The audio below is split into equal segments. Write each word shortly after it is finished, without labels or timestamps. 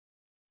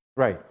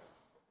Right.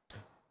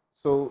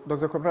 So,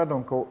 Dr. Kwabena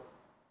Donkor,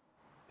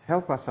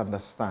 help us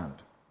understand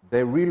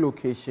the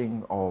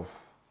relocation of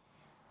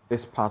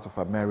this part of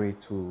America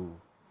to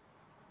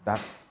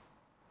that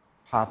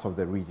part of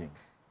the region.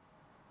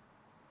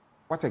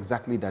 What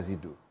exactly does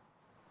it do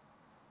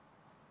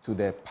to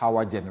the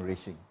power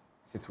generation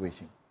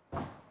situation?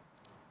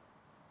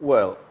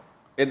 Well,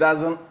 it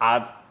doesn't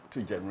add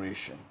to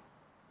generation,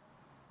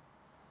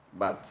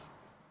 but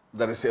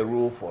there is a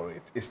rule for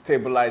it. It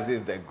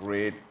stabilizes the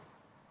grid.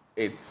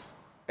 It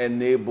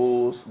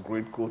enables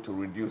GridCo to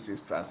reduce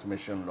its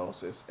transmission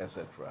losses,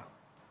 etc.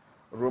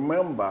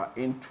 Remember,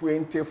 in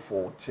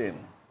 2014,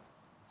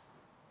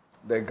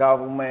 the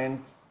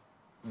government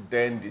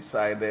then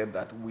decided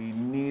that we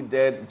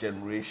needed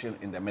generation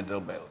in the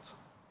Middle Belt.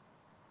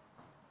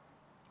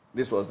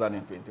 This was done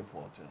in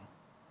 2014.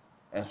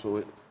 And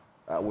so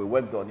we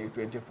worked on it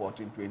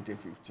 2014,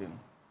 2015.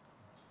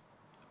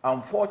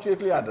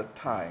 Unfortunately, at the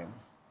time,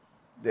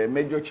 the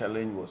major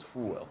challenge was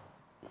fuel.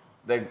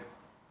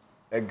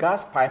 A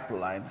gas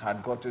pipeline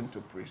had gotten to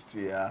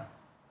Prestea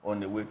on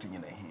the way to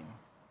Nyenehim,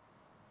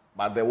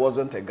 but there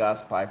wasn't a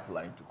gas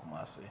pipeline to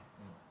Kumasi.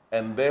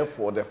 And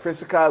therefore, the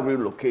physical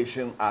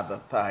relocation at the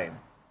time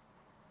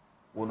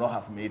would not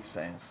have made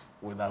sense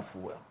without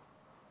fuel.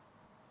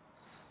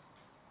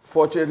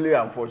 Fortunately,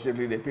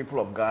 unfortunately, the people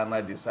of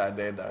Ghana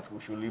decided that we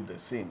should leave the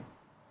scene.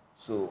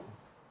 So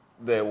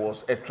there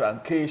was a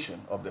truncation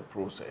of the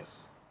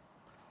process.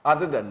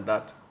 Other than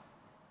that,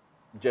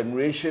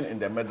 generation in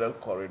the middle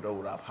corridor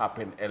would have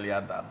happened earlier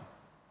than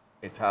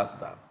it has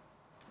done.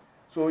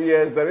 So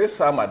yes, there is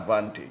some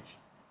advantage.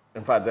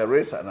 In fact, there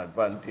is an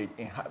advantage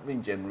in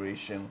having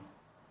generation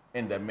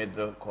in the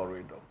middle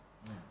corridor.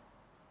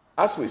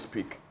 As we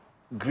speak,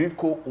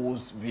 GridCo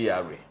owes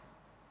VRA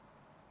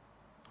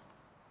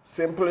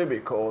simply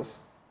because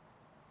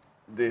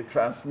the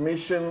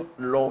transmission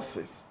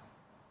losses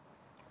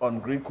on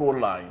GridCo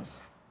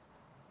lines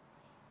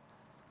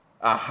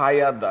are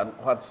higher than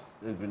what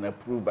has been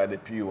approved by the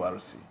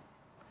PURC.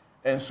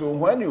 And so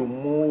when you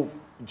move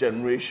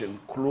generation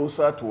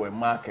closer to a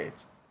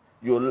market,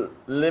 you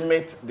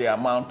limit the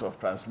amount of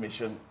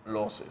transmission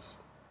losses.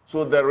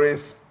 So there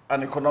is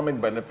an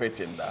economic benefit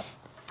in that.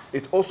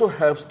 It also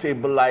helps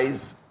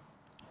stabilize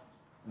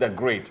the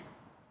grid.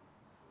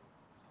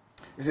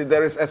 You see,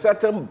 there is a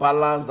certain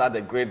balance that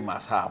the grid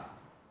must have.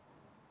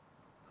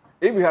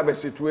 If you have a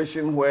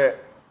situation where,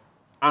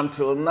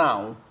 until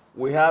now,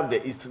 we have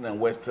the eastern and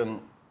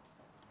western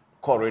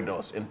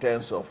corridors in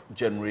terms of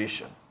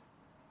generation.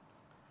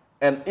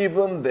 And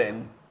even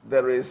then,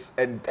 there is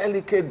a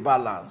delicate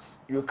balance.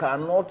 You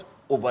cannot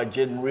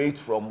overgenerate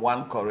from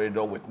one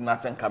corridor with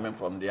nothing coming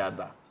from the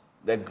other.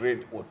 The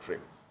grid will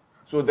trip.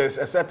 So there's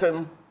a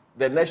certain,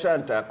 the national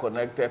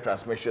interconnected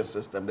transmission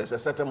system, there's a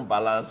certain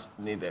balance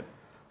needed.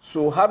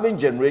 So having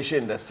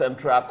generation in the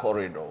central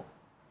corridor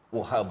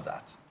will help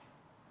that.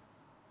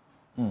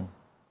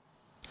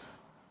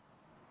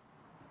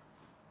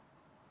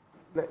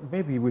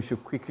 Maybe we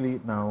should quickly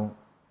now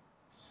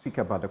speak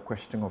about the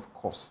question of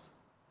cost,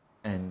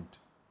 and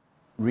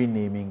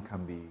renaming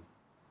can be,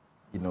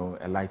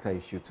 a lighter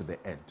issue to the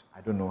end.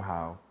 I don't know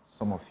how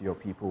some of your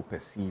people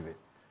perceive it.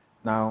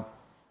 Now,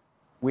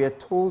 we are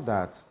told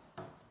that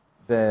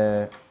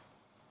the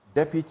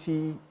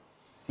deputy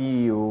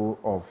CEO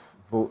of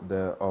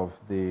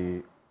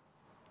the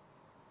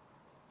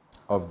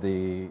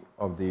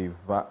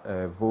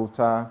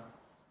Volta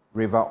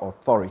River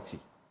Authority,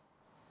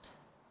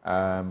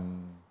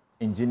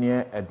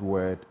 Engineer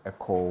Edward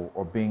Eko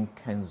Obing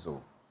Kenzo,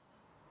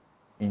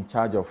 in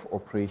charge of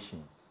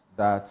operations,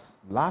 that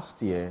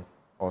last year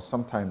or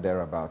sometime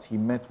thereabout, he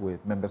met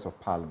with members of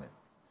parliament,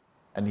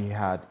 and he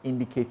had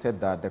indicated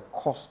that the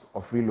cost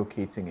of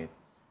relocating it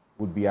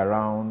would be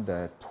around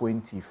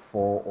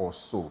 24 or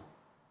so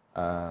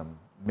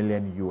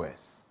million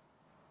US.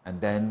 And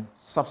then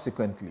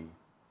subsequently,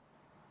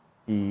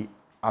 he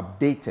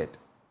updated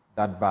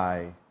that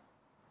by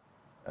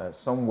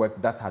some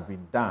work that had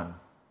been done,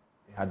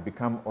 it had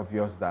become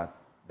obvious that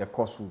the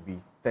cost would be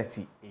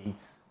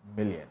 38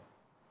 million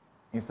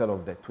instead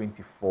of the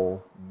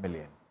 24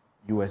 million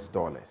US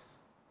dollars.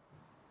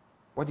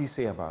 What do you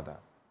say about that?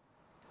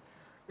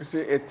 You see,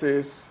 it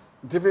is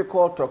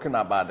difficult talking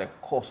about the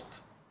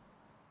cost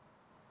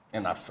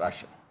in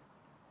abstraction.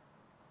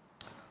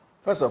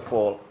 First of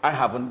all, I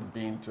haven't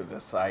been to the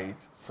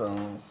site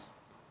since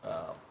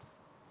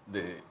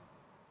they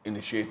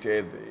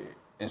initiated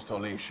the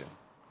installation.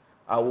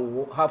 I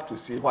will have to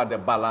see what the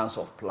balance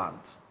of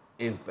plant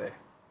is there.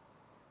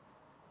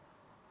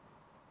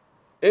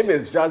 If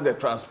it's just the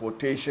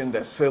transportation,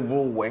 the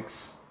civil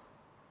works,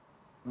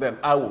 then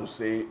I will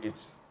say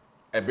it's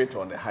a bit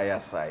on the higher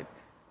side,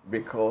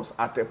 because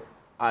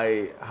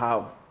I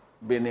have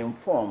been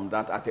informed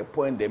that at a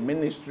point the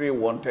ministry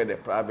wanted a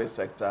private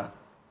sector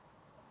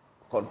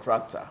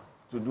contractor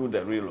to do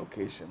the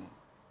relocation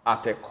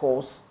at a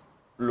cost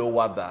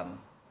lower than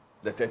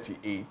the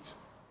 38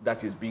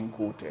 that is being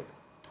quoted.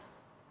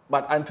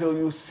 But until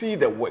you see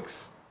the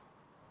works,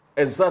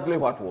 exactly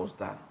what was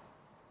done,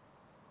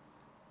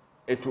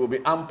 it will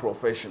be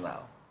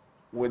unprofessional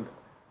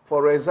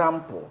For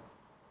example,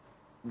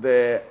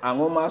 the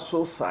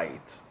Angomaso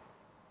site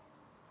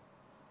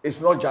is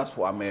not just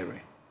for Ameri.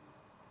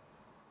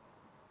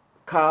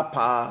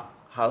 Power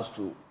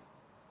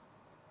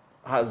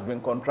has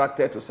been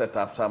contracted to set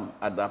up some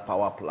other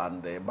power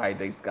plant there by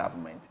this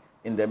government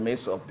in the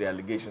midst of the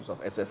allegations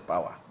of excess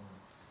power.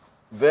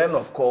 Then,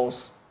 of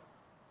course,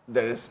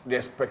 there is the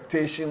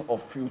expectation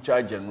of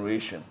future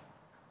generation.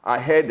 I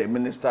heard the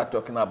minister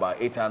talking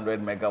about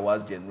 800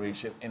 megawatts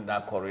generation in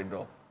that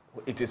corridor.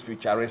 It is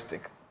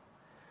futuristic.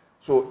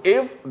 So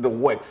if the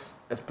works,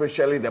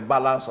 especially the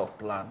balance of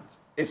plant,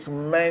 it's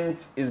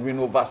been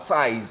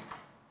oversized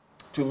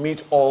to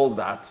meet all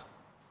that,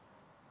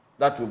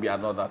 that will be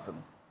another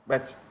thing.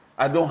 But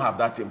I don't have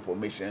that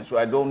information, so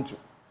I don't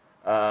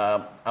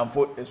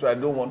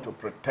want to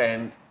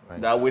pretend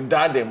that with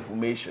that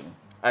information,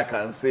 I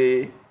can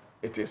say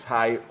it is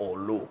high or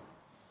low.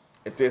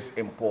 It is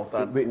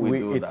important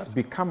it's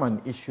become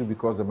an issue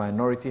because the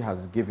minority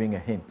has given a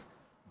hint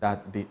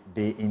that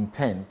they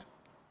intend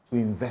to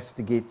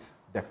investigate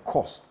the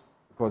cost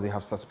because they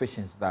have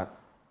suspicions that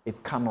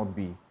it cannot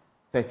be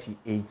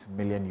 $38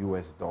 million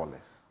US.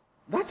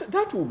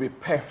 That will be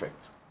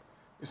perfect.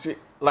 You see,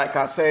 like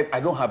I said, I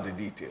don't have the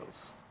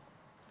details.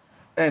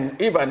 And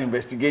if an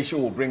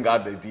investigation will bring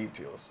out the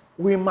details,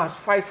 we must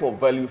fight for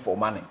value for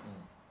money,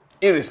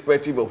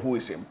 irrespective of who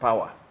is in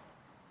power.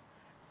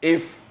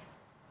 If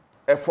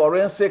a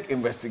forensic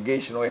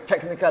investigation or a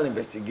technical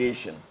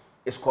investigation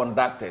is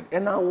conducted,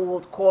 and I will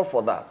call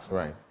for that.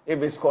 Right.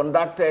 If it's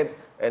conducted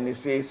and it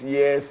says,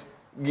 yes,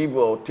 give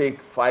or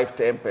take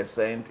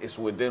 5-10% is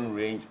within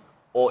range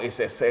or it's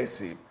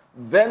excessive,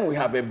 then we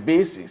have a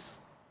basis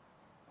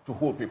to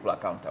hold people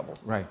accountable.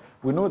 Right.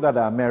 We know that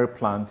our Ameri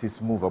plant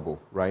is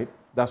movable, right?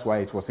 That's why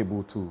it was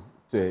able to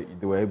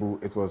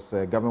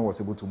government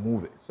was able to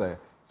move it. So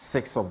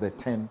 6 of the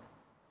 10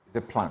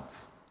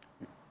 plants.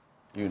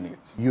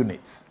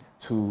 Units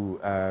to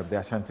the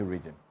Ashanti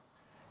region.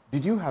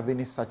 Did you have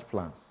any such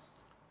plans?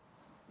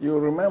 You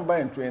remember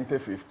in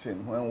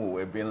 2015 when we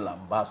were being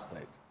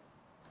lambasted,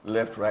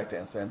 left, right,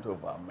 and center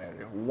of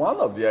America. One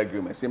of the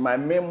arguments in my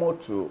memo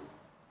to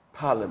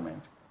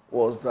Parliament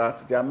was that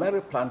the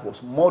Ameri plant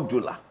was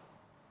modular.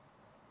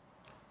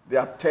 There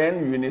are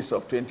 10 units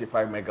of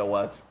 25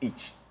 megawatts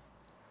each.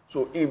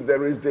 So if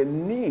there is the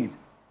need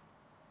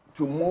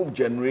to move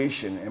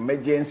generation,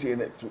 emergency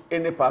to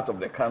any part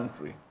of the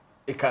country,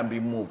 it can be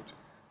moved.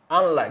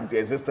 Unlike the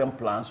existing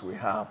plants we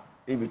have,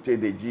 if you take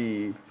the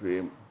GE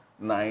frame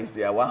 9s,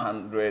 they are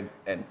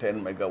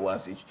 110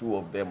 megawatts each, 2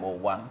 of them or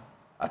 1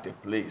 at a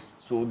place.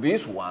 So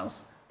these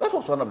ones, that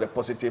was one of the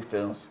positive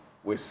things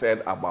we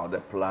said about the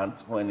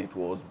plant when it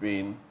was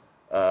being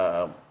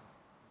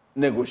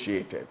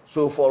negotiated.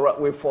 So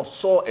we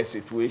foresaw a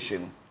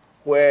situation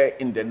where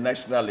in the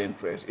national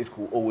interest, it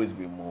could always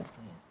be moved.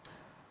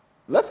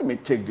 Let me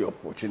take the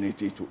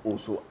opportunity to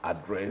also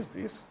address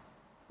this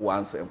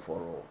once and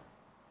for all.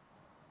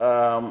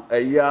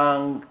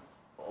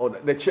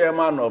 The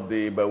chairman of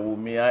the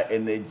Bawumia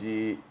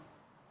Energy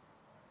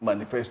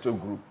Manifesto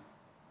Group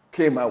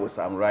came out with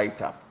some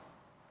write-up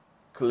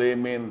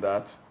claiming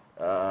that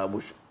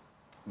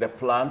the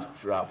plant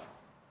should have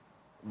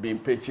been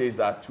purchased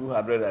at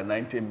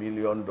 $290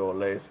 million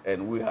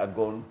and we had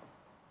gone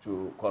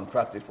to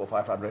contract it for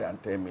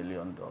 $510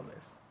 million.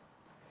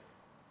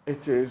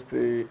 It is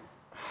the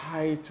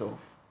height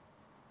of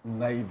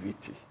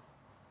naivety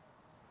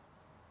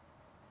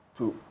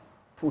to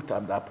put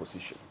up that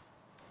position.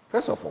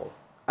 First of all,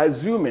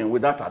 assuming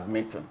without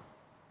admitting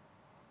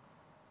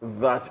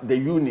that the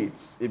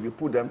units, if you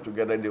put them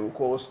together, they will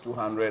cost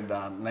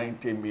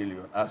 $290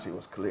 million, as he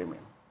was claiming.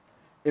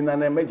 In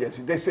an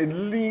emergency, there's a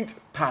lead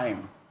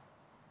time,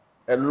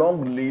 a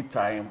long lead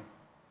time.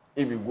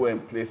 If you go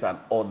and place an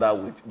order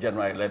with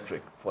General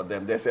Electric for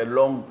them, there's a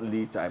long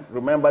lead time.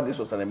 Remember, this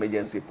was an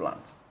emergency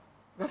plant.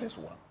 That is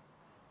one.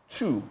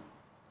 2,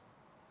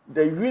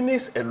 the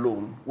units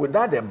alone,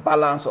 without the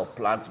balance of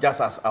plant, just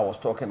as I was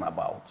talking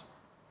about,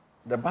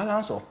 the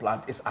balance of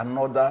plant is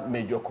another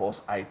major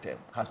cost item,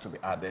 has to be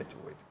added to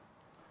it.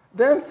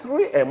 Then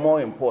 3, and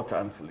more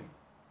importantly,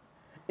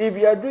 if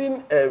you are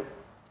doing a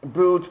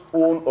build,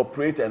 own,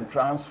 operate, and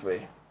transfer,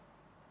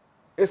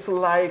 it's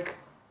like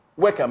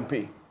work and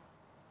pay.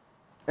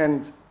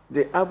 And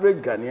the average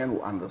Ghanaian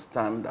will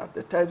understand that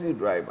the taxi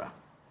driver,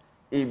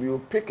 if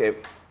you pick a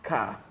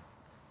car,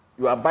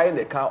 you are buying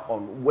the car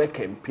on work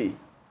and pay.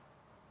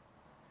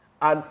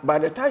 And by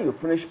the time you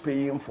finish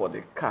paying for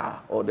the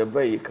car or the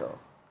vehicle,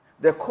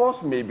 the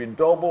cost may be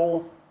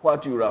double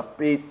what you would have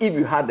paid if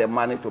you had the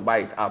money to buy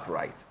it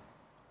outright.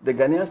 The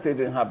Ghanaian state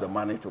didn't have the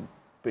money to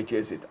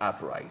purchase it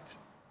outright.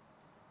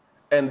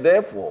 And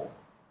therefore,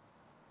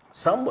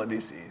 somebody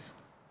says,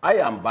 I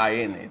am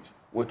buying it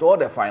with all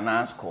the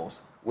finance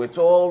costs, with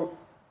all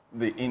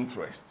the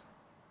interest.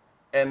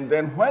 And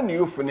then when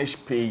you finish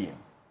paying,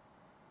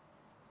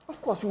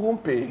 of course you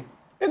won't pay.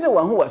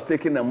 Anyone who has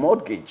taken a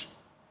mortgage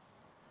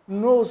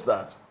knows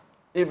that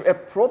if a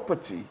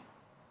property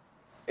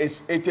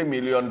is $80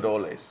 million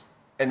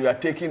and you are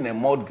taking a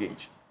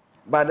mortgage,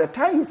 By the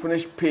time you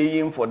finish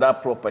paying for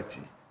that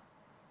property,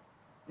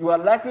 you are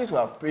likely to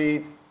have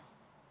paid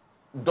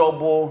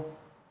double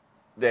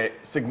the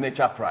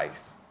signature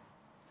price.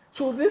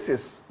 So this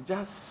is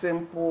just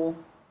simple,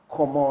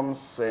 common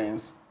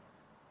sense.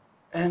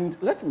 And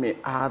let me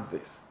add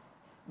this.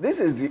 This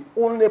is the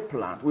only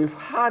plant. We've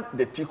had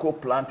the Tico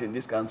plant in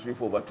this country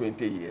for over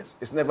 20 years.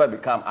 It's never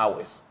become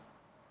ours.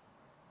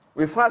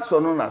 We've had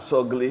Sonona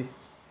Sogli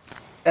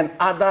and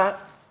other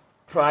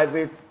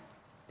private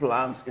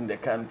plants in the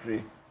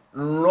country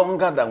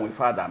longer than we've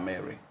had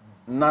Ameri.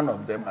 None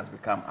of them has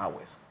become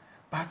ours.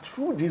 But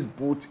through this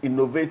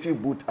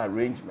innovative boot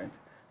arrangement,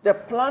 the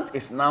plant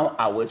is now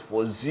ours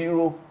for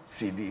 0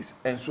 cedis.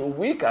 And so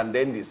we can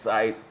then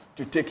decide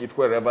to take it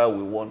wherever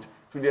we want,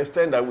 to the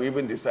extent that we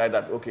even decide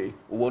that, okay,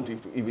 we want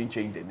it to even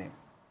change the name.